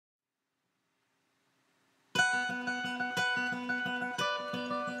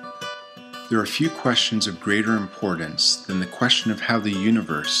There are few questions of greater importance than the question of how the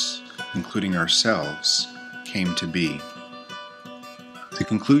universe, including ourselves, came to be. The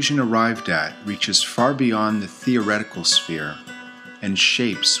conclusion arrived at reaches far beyond the theoretical sphere and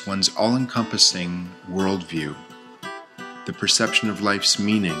shapes one's all-encompassing worldview, the perception of life's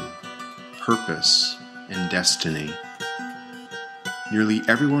meaning, purpose, and destiny. Nearly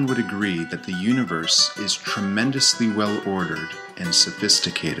everyone would agree that the universe is tremendously well-ordered and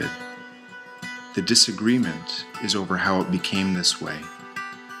sophisticated. The disagreement is over how it became this way.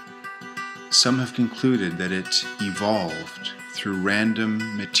 Some have concluded that it evolved through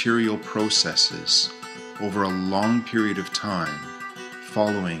random material processes over a long period of time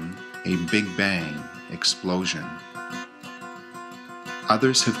following a Big Bang explosion.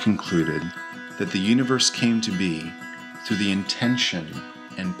 Others have concluded that the universe came to be through the intention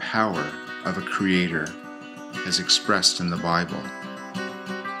and power of a creator, as expressed in the Bible.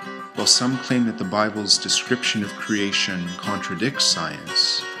 While some claim that the Bible's description of creation contradicts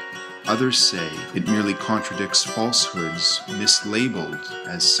science, others say it merely contradicts falsehoods mislabeled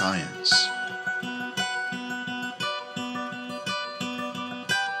as science.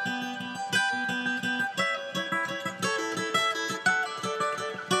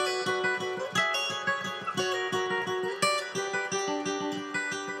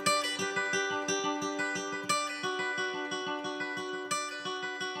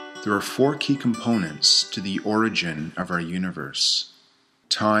 There are four key components to the origin of our universe: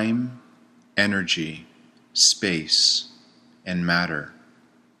 time, energy, space, and matter,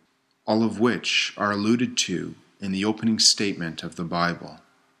 all of which are alluded to in the opening statement of the Bible.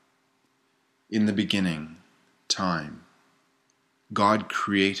 In the beginning, time. God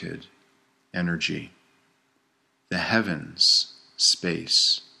created energy, the heavens,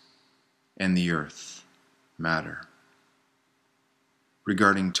 space, and the earth, matter.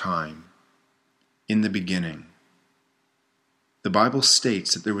 Regarding time, in the beginning. The Bible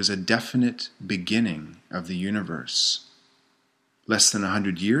states that there was a definite beginning of the universe. Less than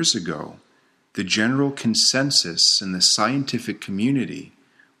 100 years ago, the general consensus in the scientific community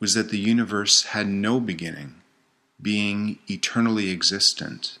was that the universe had no beginning, being eternally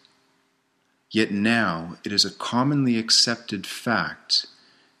existent. Yet now it is a commonly accepted fact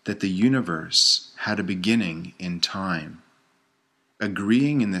that the universe had a beginning in time.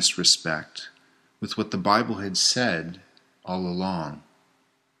 Agreeing in this respect with what the Bible had said all along.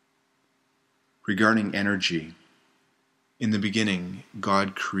 Regarding energy, in the beginning,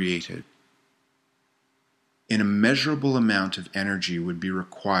 God created. An immeasurable amount of energy would be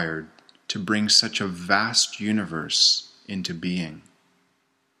required to bring such a vast universe into being.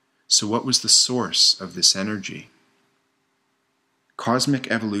 So what was the source of this energy?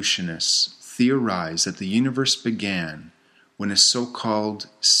 Cosmic evolutionists theorize that the universe began when a so-called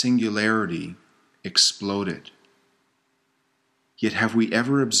singularity exploded. Yet have we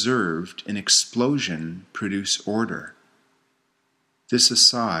ever observed an explosion produce order? This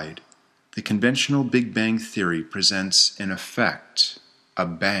aside, the conventional Big Bang theory presents an effect, a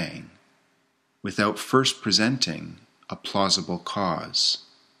bang, without first presenting a plausible cause.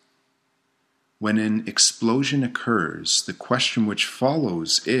 When an explosion occurs, the question which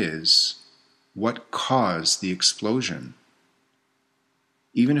follows is, what caused the explosion?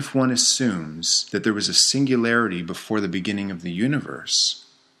 Even if one assumes that there was a singularity before the beginning of the universe,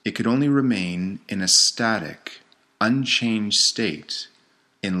 it could only remain in a static, unchanged state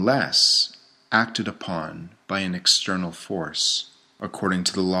unless acted upon by an external force, according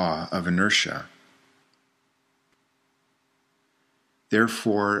to the law of inertia.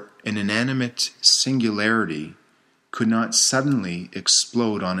 Therefore, an inanimate singularity could not suddenly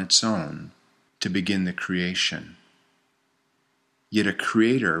explode on its own to begin the creation. Yet a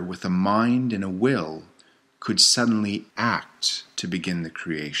creator with a mind and a will could suddenly act to begin the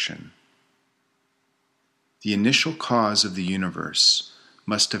creation. The initial cause of the universe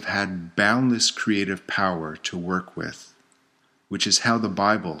must have had boundless creative power to work with, which is how the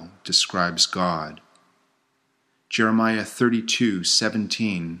Bible describes God. Jeremiah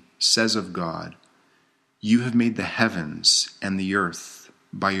 32:17 says of God, "You have made the heavens and the earth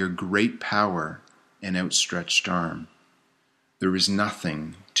by your great power and outstretched arm. There is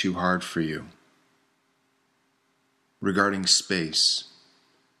nothing too hard for you." Regarding space,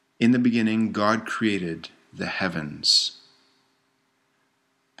 in the beginning God created the heavens.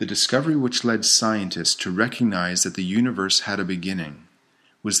 The discovery which led scientists to recognize that the universe had a beginning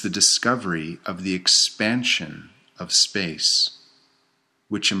was the discovery of the expansion of space,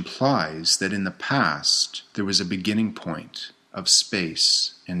 which implies that in the past there was a beginning point of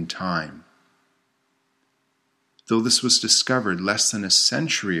space and time. Though this was discovered less than a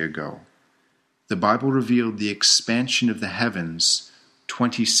century ago, the Bible revealed the expansion of the heavens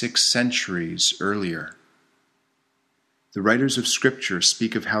 26 centuries earlier. The writers of Scripture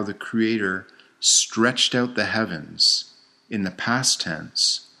speak of how the Creator stretched out the heavens in the past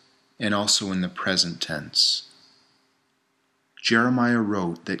tense and also in the present tense. Jeremiah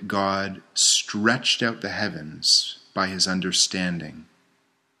wrote that God stretched out the heavens by his understanding.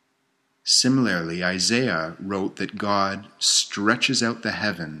 Similarly, Isaiah wrote that God stretches out the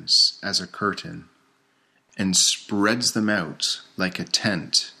heavens as a curtain and spreads them out like a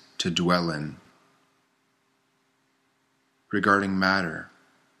tent to dwell in. Regarding matter,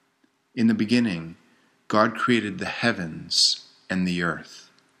 in the beginning, God created the heavens and the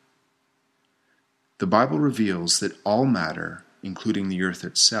earth. The Bible reveals that all matter, including the earth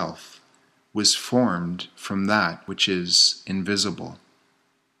itself, was formed from that which is invisible.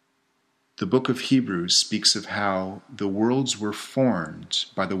 The book of Hebrews speaks of how the worlds were formed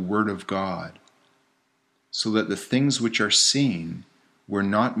by the word of God, so that the things which are seen were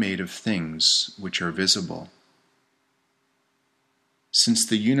not made of things which are visible. Since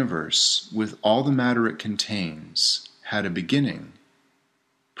the universe, with all the matter it contains, had a beginning,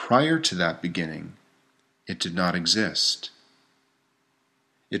 prior to that beginning, it did not exist.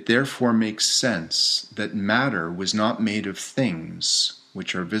 It therefore makes sense that matter was not made of things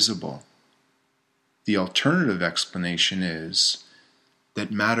which are visible. The alternative explanation is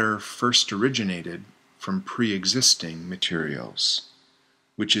that matter first originated from pre-existing materials,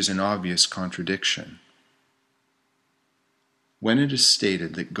 which is an obvious contradiction. When it is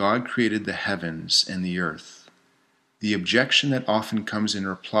stated that God created the heavens and the earth, the objection that often comes in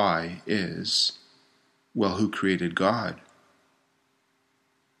reply is, well, who created God?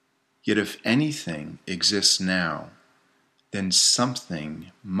 Yet if anything exists now, then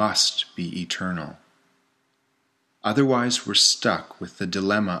something must be eternal. Otherwise, we're stuck with the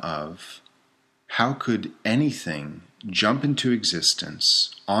dilemma of, how could anything jump into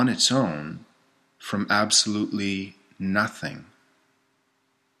existence on its own from absolutely nothing?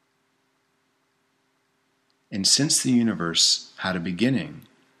 And since the universe had a beginning,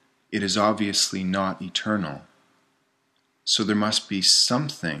 it is obviously not eternal. So there must be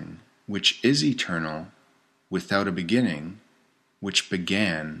something which is eternal without a beginning, which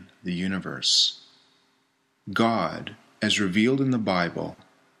began the universe. God, as revealed in the Bible,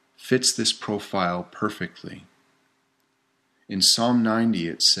 fits this profile perfectly. In Psalm 90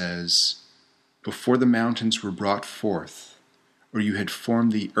 it says, "Before the mountains were brought forth, or you had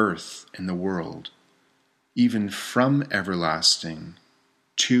formed the earth and the world, even from everlasting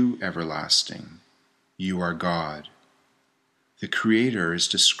to everlasting, you are God." The Creator is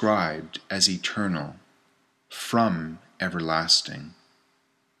described as eternal, from everlasting.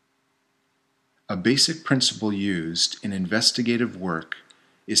 A basic principle used in investigative work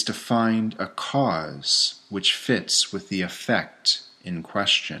is to find a cause which fits with the effect in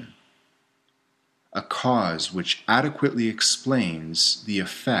question. A cause which adequately explains the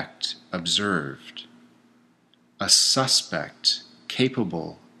effect observed. A suspect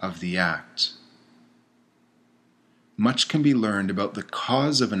capable of the act. Much can be learned about the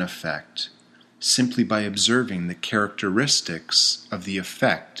cause of an effect simply by observing the characteristics of the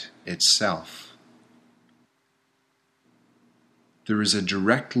effect itself. There is a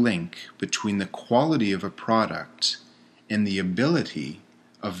direct link between the quality of a product and the ability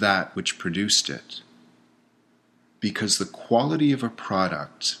of that which produced it, because the quality of a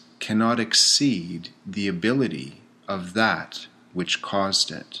product cannot exceed the ability of that which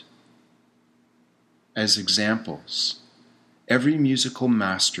caused it. As examples, every musical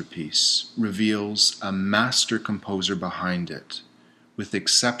masterpiece reveals a master composer behind it, with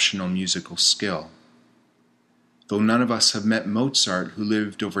exceptional musical skill. Though none of us have met Mozart, who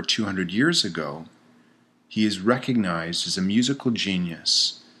lived over 200 years ago, he is recognized as a musical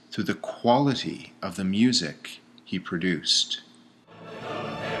genius through the quality of the music he produced.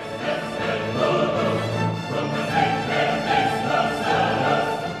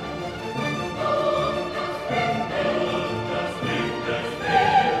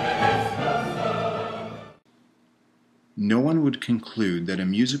 No one would conclude that a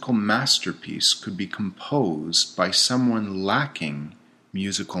musical masterpiece could be composed by someone lacking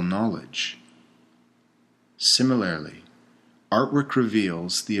musical knowledge. Similarly, artwork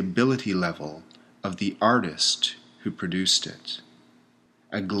reveals the ability level of the artist who produced it.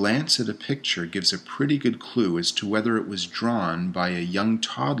 A glance at a picture gives a pretty good clue as to whether it was drawn by a young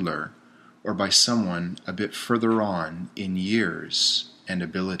toddler or by someone a bit further on in years and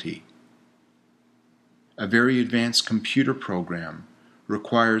ability. A very advanced computer program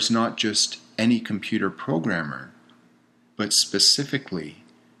requires not just any computer programmer, but specifically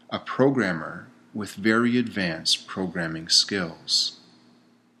a programmer with very advanced programming skills.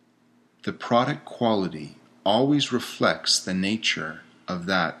 The product quality always reflects the nature of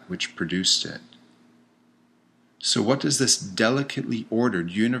that which produced it. So what does this delicately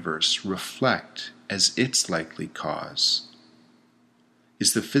ordered universe reflect as its likely cause?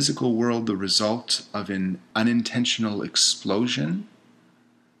 Is the physical world the result of an unintentional explosion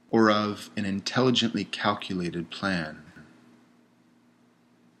or of an intelligently calculated plan?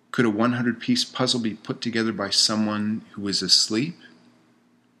 Could a 100-piece puzzle be put together by someone who is asleep?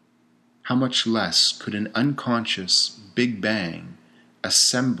 How much less could an unconscious Big Bang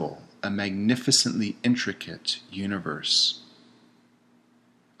assemble a magnificently intricate universe?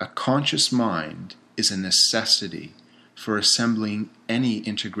 A conscious mind is a necessity for assembling any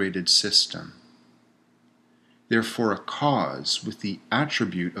integrated system. Therefore, a cause with the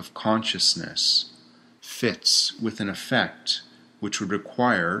attribute of consciousness fits with an effect which would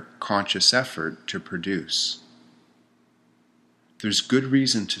require conscious effort to produce. There's good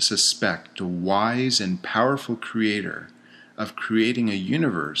reason to suspect a wise and powerful creator of creating a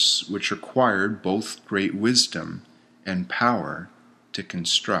universe which required both great wisdom and power to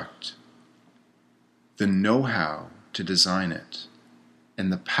construct, the know-how to design it,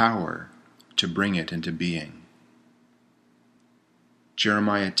 and the power to bring it into being.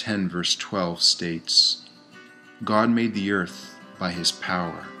 Jeremiah 10 verse 12 states, God made the earth by his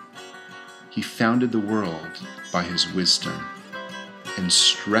power. He founded the world by his wisdom and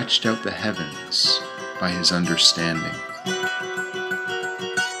stretched out the heavens by his understanding.